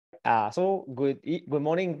So good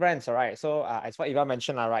morning, friends. All right. So as what Eva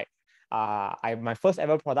mentioned, all right. My first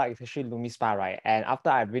ever product is actually Lumi Spa, right? And after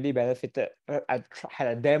I really benefited, had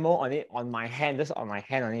a demo on it on my hand, just on my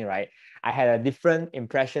hand only, right? I had a different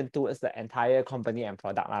impression towards the entire company and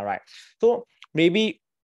product, right? So maybe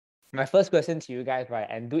my first question to you guys, right?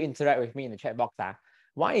 And do interact with me in the chat box,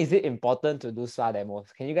 why is it important to do spa demos?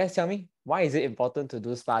 Can you guys tell me why is it important to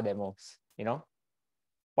do spa demos?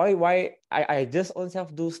 Why I just own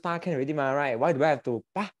self do spa can already, right? Why do I have to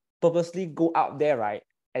purposely go out there, right?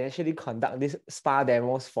 And actually conduct these spa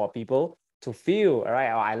demos for people to feel, all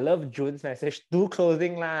right? Oh, I love June's message, do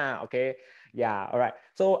closing lah, okay? Yeah, all right.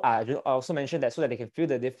 So June also mentioned that so that they can feel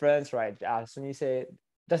the difference, right? Sunny said,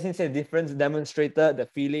 doesn't say difference demonstrated, the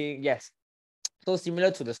feeling, yes. So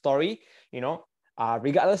similar to the story,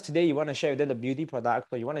 regardless today you want to share with them the beauty product,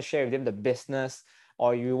 or you want to share with them the business,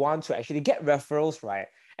 or you want to actually get referrals, right?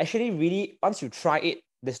 Actually, really, once you try it,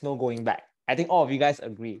 there's no going back. I think all of you guys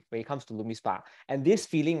agree when it comes to Lumi Spa. And this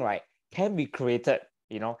feeling, right, can be created,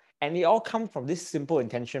 and it all comes from this simple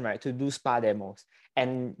intention, right, to do spa demos.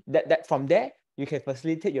 And that from there, you can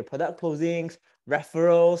facilitate your product closings,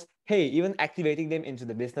 referrals, hey, even activating them into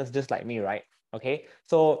the business just like me, right? Okay.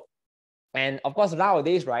 So and of course,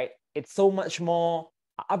 nowadays, right, it's so much more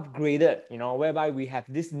upgraded, whereby we have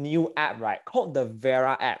this new app, right, called the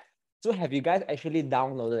Vera app. So have you guys actually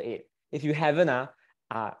downloaded it? If you haven't,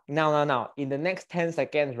 now, in the next 10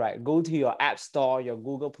 seconds, right, go to your app store, your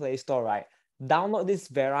Google Play Store, right, download this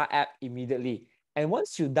Vera app immediately. And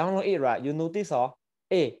once you download it, right, you notice,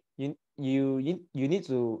 hey, you need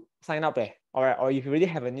to sign up, all right, or if you already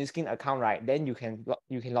have a new skin account, right, then you can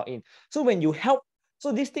log in. So when you help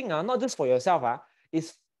so this thing, not just for yourself,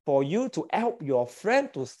 is for you to help your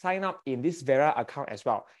friend to sign up in this Vera account as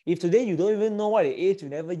well. If today you don't even know what it is, you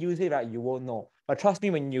never use it, right, you won't know. But trust me,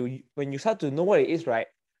 when you start to know what it is, right,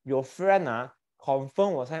 your friend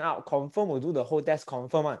confirm will sign up, confirm will do the whole test,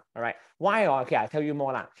 confirm one. All right. Why? Okay, I'll tell you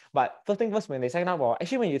more lah. But first thing first, when they sign up,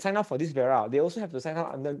 actually when you sign up for this Vera, they also have to sign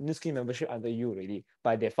up under new skin membership under you already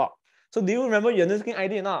by default. So do you remember your new skin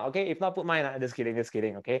ID or not? Okay, if not, put mine. Just kidding.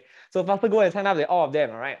 Okay. So faster go and sign up all of them,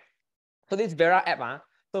 all right? So this Vera app,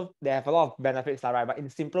 so they have a lot of benefits, right? But in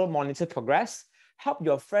simple, monitor progress, help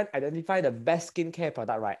your friend identify the best skincare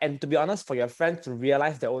product, right? And to be honest, for your friends to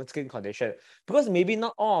realize their own skin condition, because maybe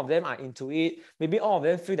not all of them are into it. Maybe all of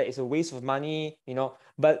them feel that it's a waste of money,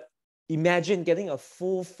 but imagine getting a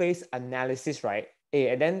full face analysis, right?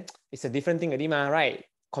 And then it's a different thing, right?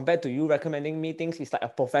 Compared to you recommending me things, it's like a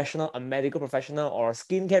professional, a medical professional, or a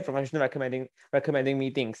skincare professional recommending me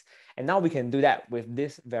things. And now we can do that with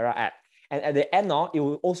this Vera app. And at the end, it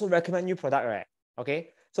will also recommend you product, right?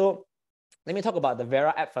 Okay. So let me talk about the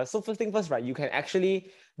Vera app first. So first thing first, right? You can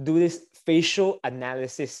actually do this facial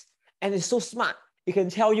analysis. And it's so smart. It can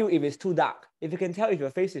tell you if it's too dark. If you can tell if your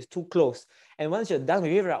face is too close. And once you're done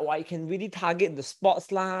with it, right, it can really target the spots,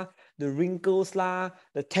 the wrinkles, the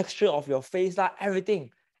texture of your face, everything.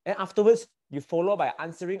 And afterwards, you follow by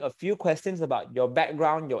answering a few questions about your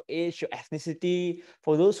background, your age, your ethnicity.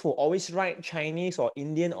 For those who always write Chinese or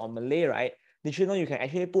Indian or Malay, right? Did you know you can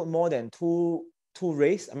actually put more than two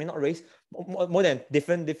race? I mean, not race, more than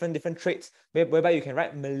different traits, whereby you can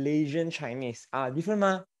write Malaysian Chinese. Different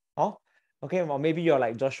ma. Oh, okay. Well, maybe you're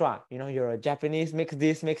like Joshua. You're a Japanese. Mix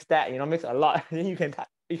this, mix that. Mix a lot. Then you can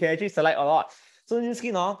actually select a lot. So this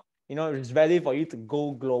skin, it's ready for you to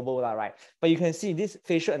go global, right? But you can see this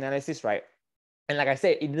facial analysis, right? And like I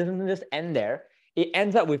said, it doesn't just end there. It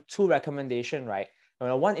ends up with two recommendations, right?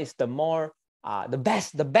 One is the more the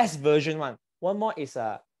best version one. One more is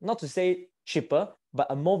not to say cheaper, but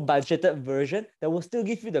a more budgeted version that will still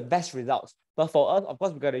give you the best results. But for us, of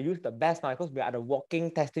course, we got to use the best now because we are the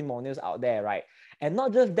walking testimonials out there, right? And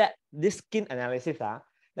not just that, this skin analysis,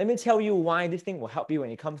 let me tell you why this thing will help you when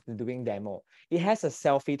it comes to doing demo. It has a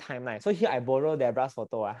selfie timeline. So here I borrow Deborah's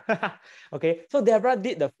photo. Okay, so Deborah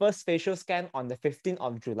did the first facial scan on the 15th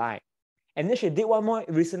of July. And then she did one more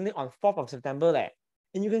recently on 4th of September.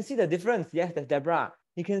 And you can see the difference. Yes, that's Deborah.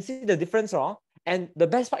 You can see the difference. And the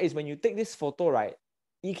best part is when you take this photo, right,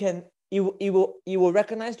 it will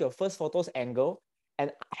recognize your first photo's angle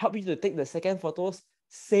and help you to take the second photo's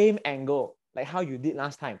same angle, like how you did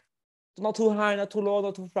last time. Not too high, not too low,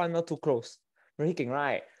 not too front, not too close. Very king,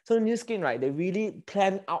 right? So the new skin, right, they really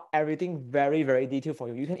plan out everything very, very detailed for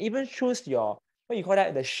you. You can even choose your, what you call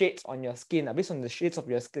that, the shades on your skin. Based on the shades of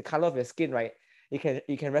the color of your skin, right, it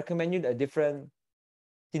can recommend you a different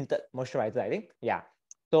tinted moisturizer, I think. Yeah.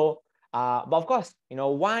 So, but of course,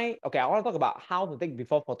 why? Okay, I want to talk about how to take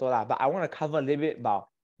before photo, but I want to cover a little bit about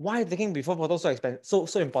why taking before photo so expensive,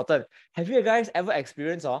 so important. Have you guys ever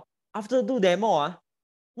experienced, after do demo,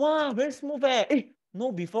 Wow, very smooth eh.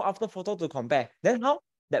 No before after photo to compare. Then how?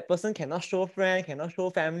 That person cannot show friend, cannot show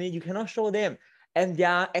family, you cannot show them. And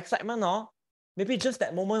their excitement, maybe just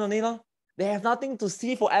that moment only, they have nothing to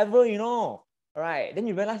see forever, Right. Then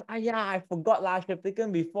you realize, yeah, I forgot last should have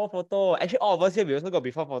taken before photo. Actually, all of us here, we also got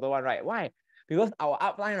before photo one, right? Why? Because our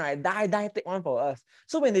upline, right, die, take one for us.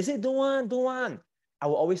 So when they say don't want, I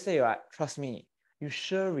will always say, right, trust me, you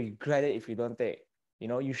sure regret it if you don't take.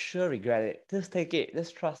 You sure regret it. Just take it.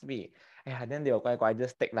 Just trust me. Yeah, then they will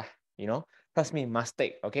just take lah. Trust me, must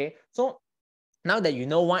take. Okay. So now that you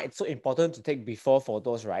know why it's so important to take before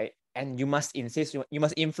photos, right? And you must insist, you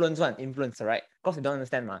must influence, right? Because you don't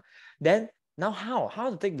understand, Then now how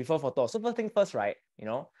to take before photos? So first thing first, right?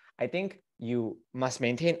 I think you must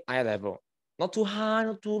maintain eye level, not too high,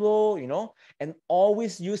 not too low, and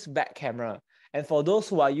always use back camera. And for those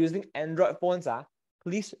who are using Android phones,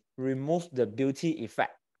 please remove the beauty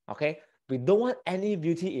effect. Okay, we don't want any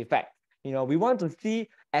beauty effect. We want to see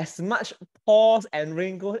as much pores and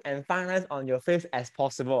wrinkles and fine lines on your face as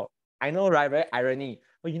possible. I know, right? Very irony.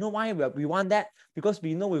 But you know why we want that? Because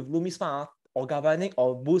we know with LumiSpa or Galvanic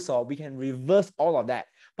or Boost, we can reverse all of that.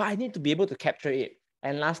 But I need to be able to capture it.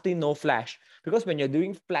 And lastly, no flash. Because when you're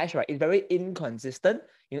doing flash, right, it's very inconsistent.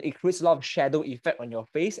 It creates a lot of shadow effect on your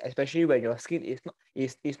face, especially when your skin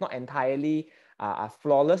is not entirely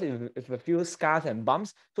flawless, with a few scars and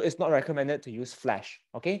bumps. So it's not recommended to use flash.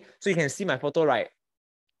 Okay, so you can see my photo, right?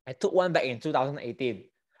 I took one back in 2018.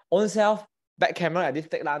 Own self, back camera, I did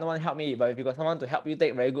take lah. No one help me, but if you got someone to help you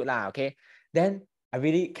take, very good lah. Okay, then I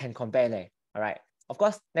really can compare leh. All right. Of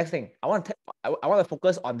course, next thing I want to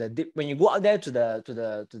focus on the dip. When you go out there to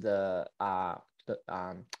the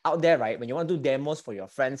out there, right? When you want to do demos for your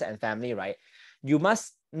friends and family, right? You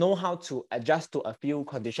must know how to adjust to a few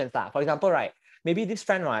conditions lah. For example, right? Maybe this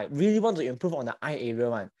friend, right, really want to improve on the eye area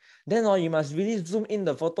one. Then you must really zoom in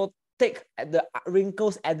the photo, take at the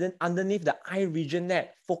wrinkles underneath the eye region there,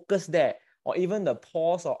 focus there, or even the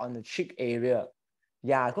pores or on the cheek area.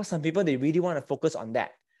 Yeah, because some people, they really want to focus on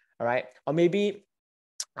that. All right. Or maybe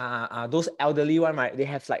those elderly one, right? They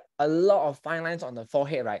have like a lot of fine lines on the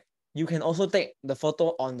forehead, right? You can also take the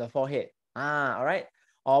photo on the forehead. All right.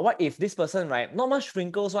 Or what if this person, right? Not much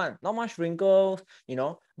wrinkles not much wrinkles,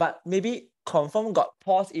 but maybe confirm got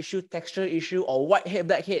pores issue, texture issue, or whitehead,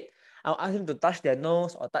 blackhead. I'll ask him to touch their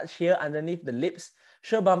nose or touch here underneath the lips.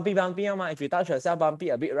 Sure, bumpy, if you touch yourself bumpy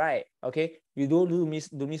a bit, right? Okay, you don't do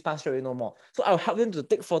miss pass straight away no more. So I'll help them to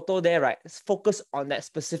take photo there, right? Focus on that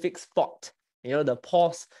specific spot. The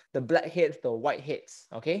pores, the blackheads, the whiteheads,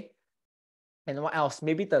 okay? And what else?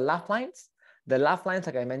 Maybe the laugh lines. The laugh lines,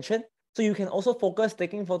 like I mentioned. So you can also focus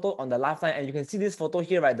taking photo on the laugh line, and you can see this photo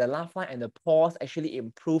here, right? The laugh line and the pores actually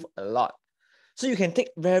improve a lot. So you can take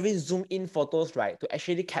very zoom in photos, right, to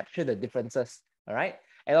actually capture the differences, all right?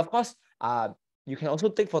 And of course, you can also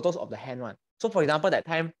take photos of the hand one. So for example, that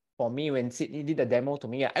time for me, when Sydney did the demo to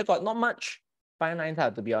me, I got not much fine lines,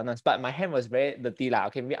 to be honest, but my hand was very dirty lah.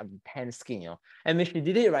 Okay, maybe I'm tan skin, And when she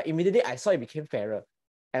did it, right, immediately I saw it became fairer,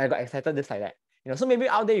 and I got excited just like that. So maybe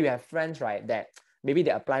out there you have friends, right, that maybe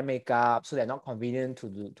they apply makeup, so they're not convenient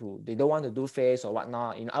they don't want to do face or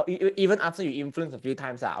whatnot. Even after you influence a few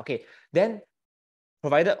times, okay, then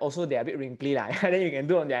provided also they're a bit wrinkly then you can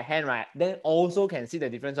do on their hand, right? Then also can see the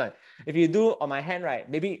difference one. If you do on my hand, right,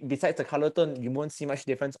 maybe besides the color tone, you won't see much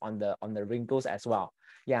difference on the wrinkles as well.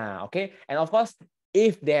 Yeah, okay. And of course,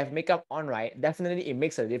 if they have makeup on, right, definitely it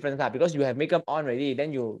makes a difference because you have makeup on already.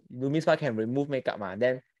 Then LumiSpa can remove makeup,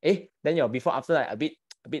 then your before after a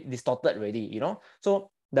bit distorted already, So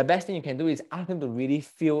the best thing you can do is ask them to really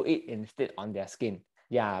feel it instead on their skin.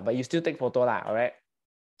 Yeah, but you still take photo all right?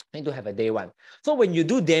 Need to have a day one. So when you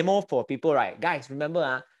do demo for people, right, guys,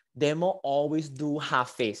 remember demo always do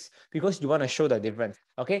half face because you want to show the difference.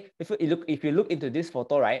 Okay, if you look into this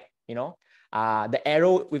photo, right, the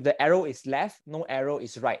arrow is left, no arrow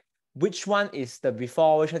is right. Which one is the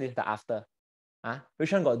before? Which one is the after?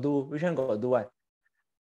 Which one got do? Which one got do what?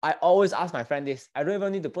 I always ask my friend this. I don't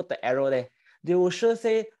even need to put the arrow there. They will sure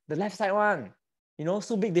say the left side one.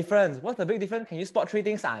 So big difference. What's the big difference? Can you spot three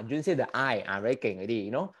things? Jun say the eye. Very king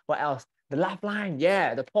already. What else? The laugh line.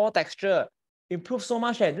 Yeah, the pore texture. Improved so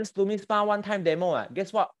much. This LumiSpa one-time demo.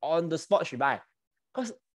 Guess what? On the spot she buy.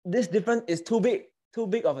 Because this difference is too big. Too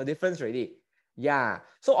big of a difference already. Yeah.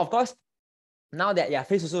 So of course, now that your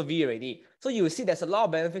face also V already. So you will see there's a lot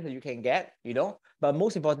of benefits that you can get, But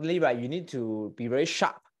most importantly, right, you need to be very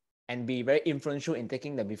sharp and be very influential in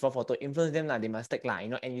taking the before photo. Influence them, they must take,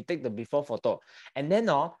 and you take the before photo. And then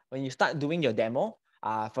when you start doing your demo,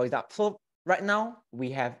 for example, so right now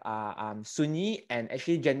we have Sunyi and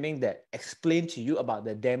actually Jenming that explained to you about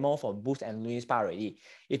the demo for Boost and Lunispa already.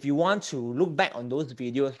 If you want to look back on those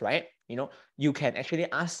videos, right, you can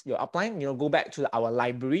actually ask your upline, go back to our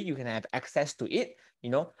library, you can have access to it.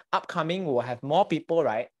 Upcoming we'll have more people,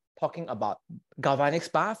 right, talking about galvanic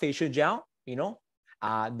spa facial gel,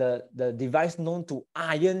 the device known to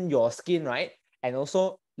iron your skin, right, and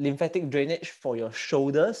also lymphatic drainage for your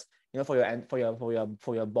shoulders, for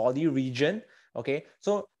your body region. Okay,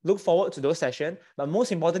 so look forward to those sessions. But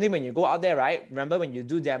most importantly, when you go out there, right, remember when you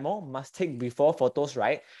do demo, must take before photos,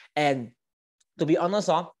 right? And to be honest,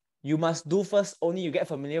 you must do first, only you get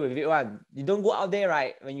familiar with it one. You don't go out there,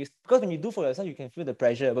 right? Because when you do for yourself, you can feel the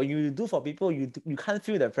pressure. But you do for people, you can't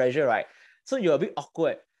feel the pressure, right? So you're a bit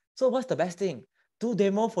awkward. So what's the best thing? Do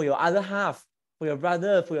demo for your other half, for your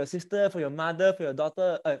brother, for your sister, for your mother, for your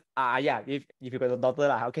daughter. Yeah, if you got a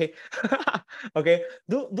daughter, okay. Okay.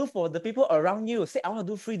 Do for the people around you. Say, I want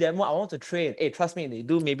to do free demo, I want to train. Hey, trust me, they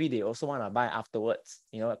do. Maybe they also want to buy afterwards.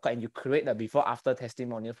 And you create the before after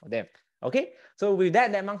testimonial for them. Okay, so with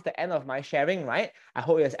that marks the end of my sharing, right? I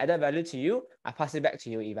hope it has added value to you. I pass it back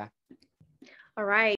to you, Eva. All right.